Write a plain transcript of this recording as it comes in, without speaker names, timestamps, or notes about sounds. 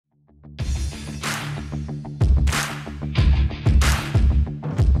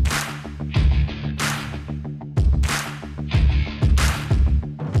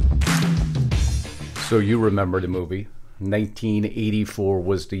So you remember the movie. 1984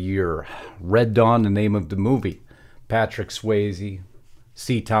 was the year. Red Dawn, the name of the movie. Patrick Swayze,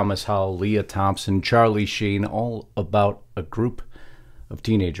 C. Thomas Howell, Leah Thompson, Charlie Sheen, all about a group of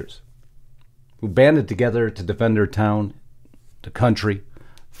teenagers who banded together to defend their town, the country,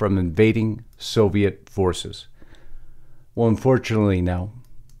 from invading Soviet forces. Well, unfortunately now,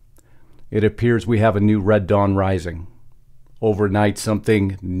 it appears we have a new Red Dawn rising. Overnight,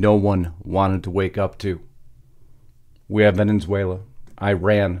 something no one wanted to wake up to. We have Venezuela,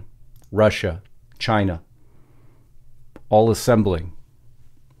 Iran, Russia, China, all assembling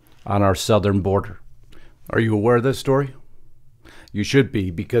on our southern border. Are you aware of this story? You should be,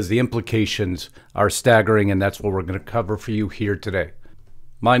 because the implications are staggering, and that's what we're going to cover for you here today.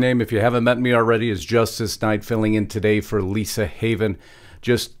 My name, if you haven't met me already, is Justice Knight, filling in today for Lisa Haven.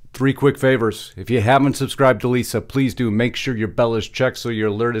 Just 3 quick favors. If you haven't subscribed to Lisa, please do. Make sure your bell is checked so you're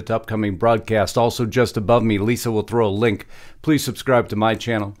alerted to upcoming broadcasts. Also, just above me, Lisa will throw a link. Please subscribe to my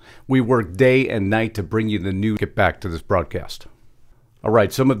channel. We work day and night to bring you the news. Get back to this broadcast. All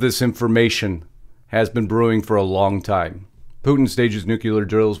right, some of this information has been brewing for a long time. Putin stages nuclear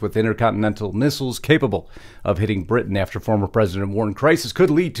drills with intercontinental missiles capable of hitting Britain after former president warned crisis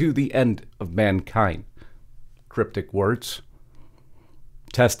could lead to the end of mankind. Cryptic words.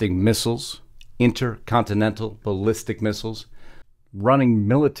 Testing missiles, intercontinental ballistic missiles, running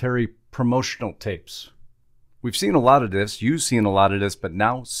military promotional tapes. We've seen a lot of this, you've seen a lot of this, but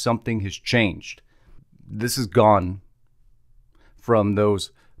now something has changed. This has gone from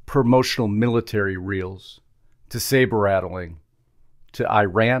those promotional military reels to saber-rattling, to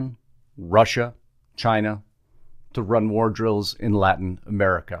Iran, Russia, China, to run war drills in Latin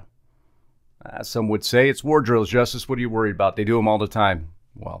America. Some would say it's war drills, Justice. What are you worried about? They do them all the time.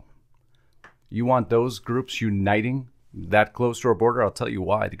 Well, you want those groups uniting that close to our border? I'll tell you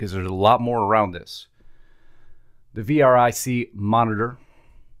why, because there's a lot more around this. The VRIC monitor,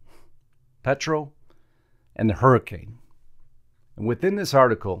 Petro, and the hurricane. And within this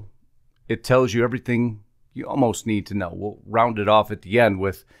article, it tells you everything you almost need to know. We'll round it off at the end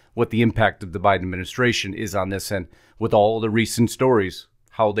with what the impact of the Biden administration is on this, and with all the recent stories,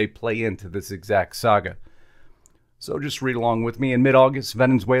 how they play into this exact saga. So just read along with me. In mid-August,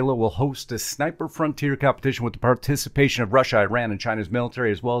 Venezuela will host a sniper frontier competition with the participation of Russia, Iran, and China's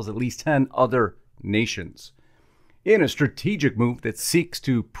military, as well as at least 10 other nations, in a strategic move that seeks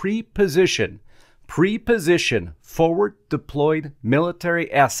to pre-position forward-deployed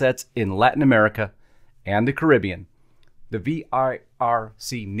military assets in Latin America and the Caribbean. The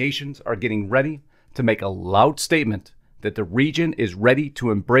VIRC nations are getting ready to make a loud statement that the region is ready to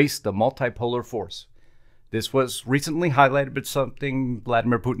embrace the multipolar force. This was recently highlighted by something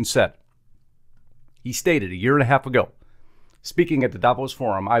Vladimir Putin said. He stated a year and a half ago, speaking at the Davos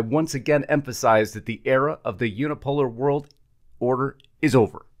Forum, "I once again emphasized that the era of the unipolar world order is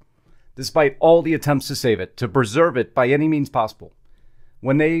over. Despite all the attempts to save it, to preserve it by any means possible.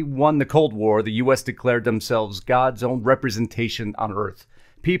 When they won the Cold War, the U.S. declared themselves God's own representation on Earth.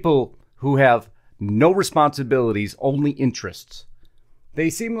 People who have no responsibilities, only interests. They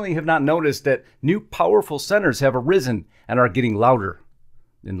seemingly have not noticed that new powerful centers have arisen and are getting louder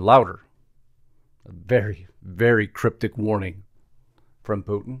and louder." A very, very cryptic warning from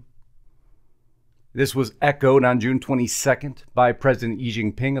Putin. This was echoed on June 22nd by President Xi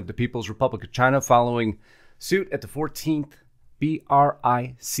Jinping of the People's Republic of China, following suit at the 14th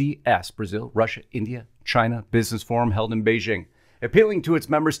BRICS, Brazil, Russia, India, China Business Forum held in Beijing, appealing to its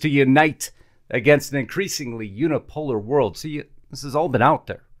members to unite against an increasingly unipolar world. See, this has all been out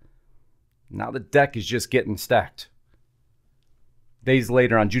there. Now the deck is just getting stacked. Days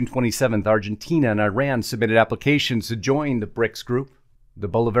later, on June 27th, Argentina and Iran submitted applications to join the BRICS group. The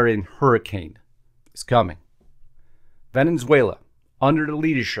Bolivarian hurricane is coming. Venezuela, under the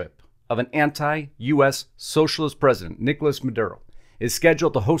leadership of an anti-U.S. socialist president, Nicolas Maduro, is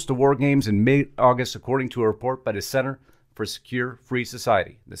scheduled to host the War Games in mid-August, according to a report by the Center for Secure Free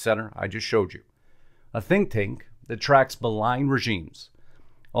Society, the center I just showed you, a think tank that tracks malign regimes.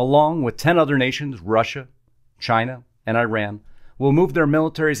 Along with 10 other nations, Russia, China, and Iran, will move their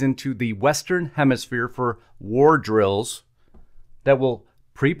militaries into the Western Hemisphere for war drills that will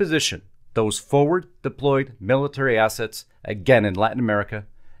pre-position those forward-deployed military assets again in Latin America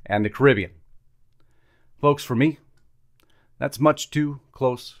and the Caribbean. Folks, for me, that's much too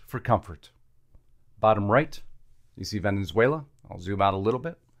close for comfort. Bottom right, you see Venezuela. I'll zoom out a little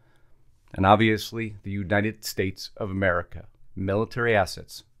bit. And obviously, the United States of America. Military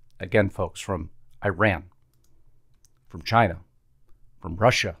assets. Again, folks, from Iran, from China, from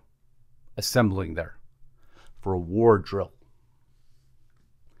Russia, assembling there for a war drill.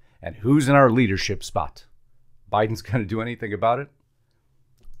 And who's in our leadership spot? Biden's going to do anything about it?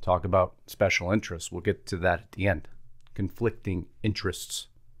 Talk about special interests. We'll get to that at the end. Conflicting interests.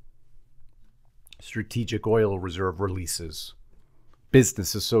 Strategic oil reserve releases.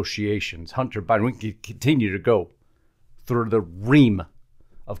 Business associations. Hunter Biden. We can continue to go through the ream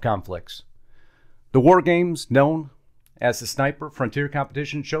of conflicts. The war games known as the Sniper Frontier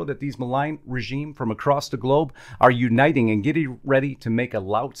competition show that these malign regime from across the globe are uniting and getting ready to make a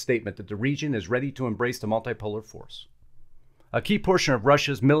loud statement that the region is ready to embrace the multipolar force. A key portion of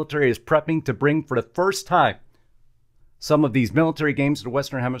Russia's military is prepping to bring for the first time some of these military games to the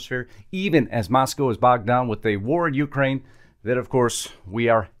Western Hemisphere, even as Moscow is bogged down with a war in Ukraine that, of course, we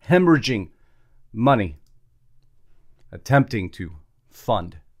are hemorrhaging money, attempting to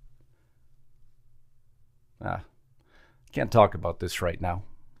fund. Can't talk about this right now,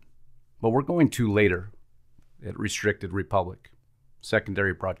 but we're going to later at Restricted Republic,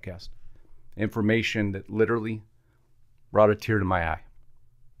 secondary broadcast. Information that literally brought a tear to my eye.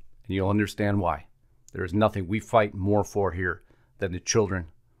 And you'll understand why. There is nothing we fight more for here than the children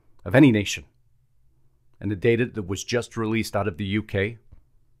of any nation. And the data that was just released out of the UK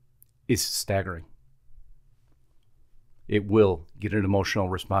is staggering. It will get an emotional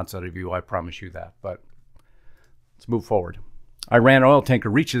response out of you, I promise you that. But let's move forward. Iran oil tanker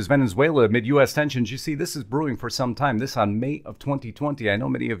reaches Venezuela amid U.S. tensions. You see, this is brewing for some time. This on May of 2020. I know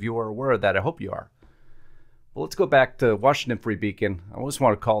many of you are aware of that. I hope you are. Well, let's go back to Washington Free Beacon. I just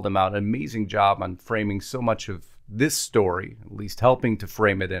want to call them out. An amazing job on framing so much of this story, at least helping to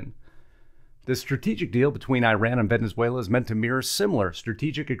frame it in. The strategic deal between Iran and Venezuela is meant to mirror similar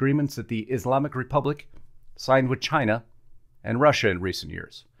strategic agreements that the Islamic Republic signed with China and Russia in recent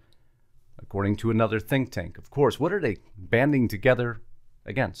years. According to another think tank. Of course, what are they banding together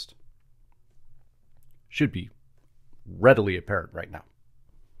against? Should be readily apparent right now.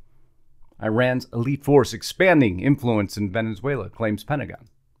 Iran's elite force expanding influence in Venezuela, claims Pentagon.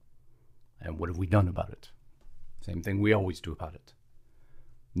 And what have we done about it? Same thing we always do about it.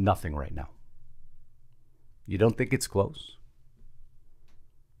 Nothing right now. You don't think it's close?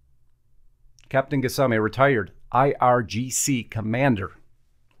 Captain Gassame, retired IRGC commander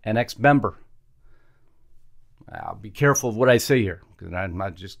and ex-member. I'll be careful of what I say here, because I'm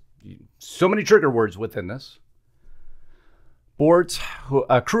not just so many trigger words within this. Board's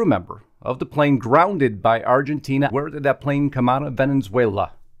a crew member of the plane grounded by Argentina. Where did that plane come out of?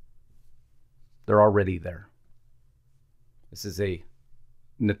 Venezuela. They're already there. This is a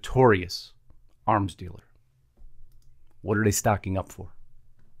notorious arms dealer. What are they stocking up for?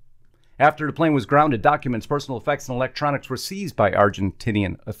 After the plane was grounded, documents, personal effects, and electronics were seized by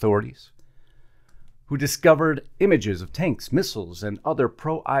Argentinian authorities, who discovered images of tanks, missiles, and other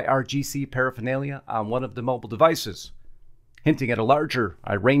pro-IRGC paraphernalia on one of the mobile devices, hinting at a larger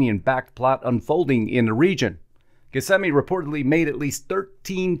Iranian-backed plot unfolding in the region. Gassame reportedly made at least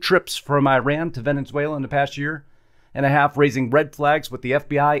 13 trips from Iran to Venezuela in the past year and a half, raising red flags with the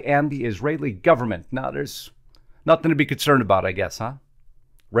FBI and the Israeli government. Now, there's nothing to be concerned about, I guess, huh?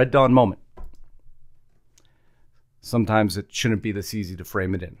 Red Dawn moment. Sometimes it shouldn't be this easy to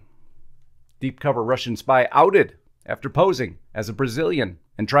frame it in. Deep cover Russian spy outed after posing as a Brazilian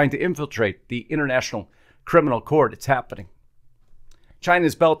and trying to infiltrate the International Criminal Court. It's happening.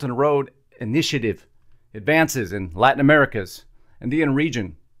 China's Belt and Road Initiative advances in Latin America's Andean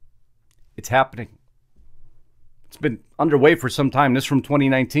region. It's happening. It's been underway for some time. This from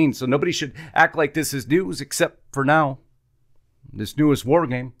 2019, so nobody should act like this is news except for now. This newest war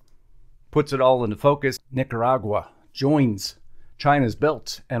game puts it all into focus. Nicaragua joins China's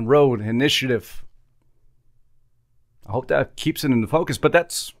Belt and Road Initiative. I hope that keeps it in the focus, but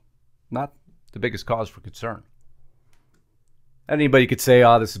that's not the biggest cause for concern. Anybody could say,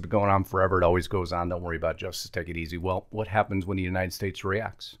 oh, this has been going on forever. It always goes on. Don't worry about justice. Take it easy. Well, what happens when the United States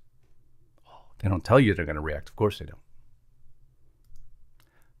reacts? They don't tell you they're going to react. Of course they don't.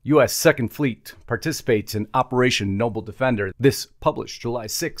 U.S. Second Fleet participates in Operation Noble Defender. This published July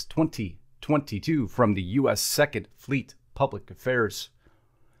 6, 2022 from the U.S. Second Fleet Public Affairs.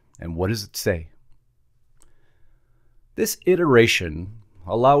 And what does it say? This iteration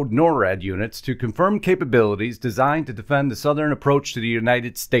allowed NORAD units to confirm capabilities designed to defend the southern approach to the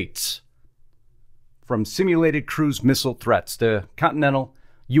United States. From simulated cruise missile threats to continental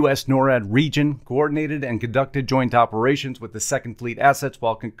U.S. NORAD region coordinated and conducted joint operations with the Second Fleet assets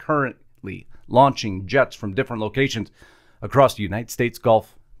while concurrently launching jets from different locations across the United States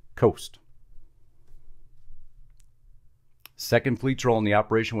Gulf Coast. Second Fleet's role in the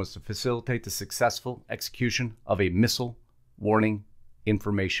operation was to facilitate the successful execution of a missile warning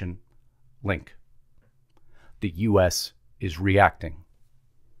information link. The U.S. is reacting.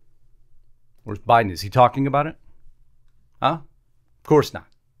 Where's Biden? Is he talking about it? Huh? Of course not.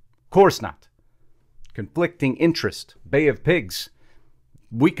 Of course not. Conflicting interest. Bay of Pigs.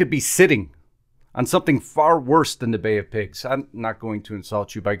 We could be sitting on something far worse than the Bay of Pigs. I'm not going to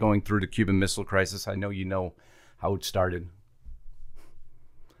insult you by going through the Cuban Missile Crisis. I know you know how it started.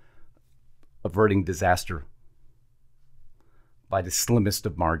 Averting disaster by the slimmest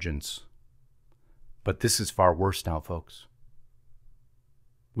of margins. But this is far worse now, folks.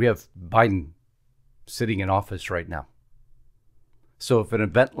 We have Biden sitting in office right now. So if an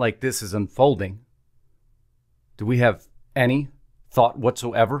event like this is unfolding, do we have any thought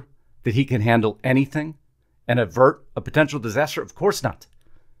whatsoever that he can handle anything and avert a potential disaster? Of course not.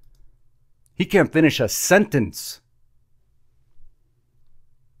 He can't finish a sentence.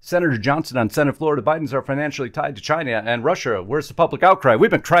 Senator Johnson on Senate floor, the Bidens are financially tied to China and Russia. Where's the public outcry?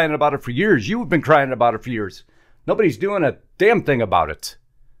 We've been crying about it for years. You've been crying about it for years. Nobody's doing a damn thing about it.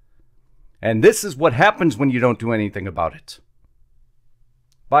 And this is what happens when you don't do anything about it.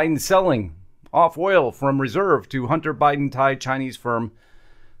 Biden selling off oil from reserve to Hunter Biden-tied Chinese firm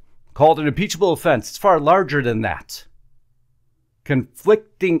called an impeachable offense. It's far larger than that.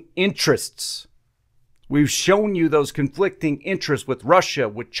 Conflicting interests. We've shown you those conflicting interests with Russia,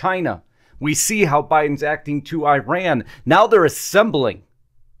 with China. We see how Biden's acting to Iran. Now they're assembling.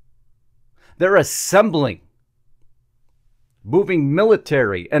 They're assembling. Moving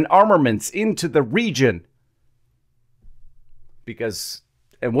military and armaments into the region. Because,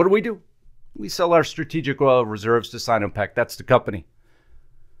 and what do? We sell our strategic oil reserves to Sinopec. That's the company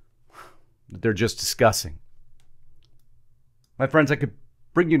that they're just discussing. My friends, I could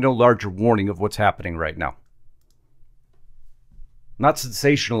bring you no larger warning of what's happening right now. Not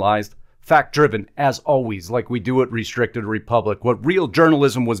sensationalized, fact-driven, as always, like we do at Restricted Republic. What real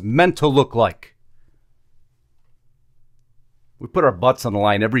journalism was meant to look like. We put our butts on the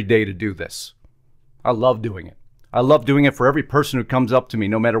line every day to do this. I love doing it. I love doing it for every person who comes up to me,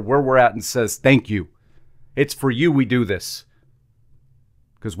 no matter where we're at, and says, thank you. It's for you we do this.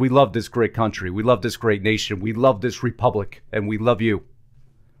 Because we love this great country. We love this great nation. We love this republic. And we love you.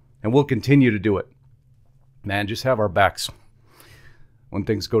 And we'll continue to do it. Man, just have our backs when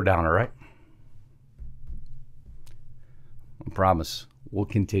things go down, all right? I promise we'll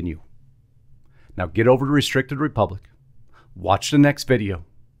continue. Now get over to Restricted Republic. Watch the next video.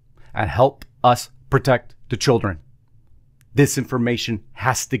 And help us protect the children. This information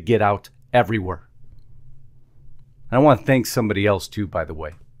has to get out everywhere. And I want to thank somebody else too, by the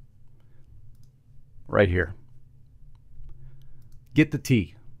way. Right here. Get the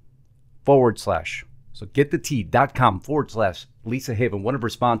Tea. / So getthetea.com / Lisa Haven, one of her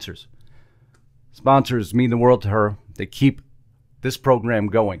sponsors. Sponsors mean the world to her. They keep this program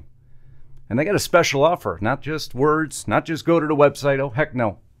going. And they got a special offer, not just words, not just go to the website. Oh, heck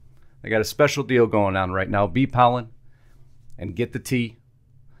no. They got a special deal going on right now. Bee Pollen and Get the Tea.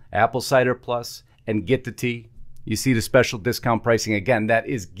 Apple Cider Plus and Get the Tea. You see the special discount pricing. Again, that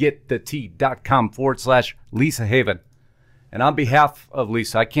is getthetea.com / Lisa Haven. And on behalf of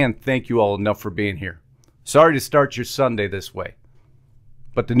Lisa, I can't thank you all enough for being here. Sorry to start your Sunday this way.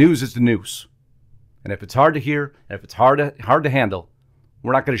 But the news is the news. And if it's hard to hear, and if it's hard to handle,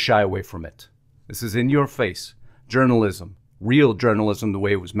 we're not going to shy away from it. This is in your face. Journalism. Real journalism the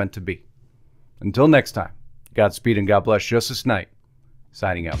way it was meant to be. Until next time, Godspeed and God bless. Justice Knight,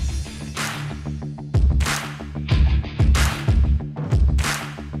 signing out.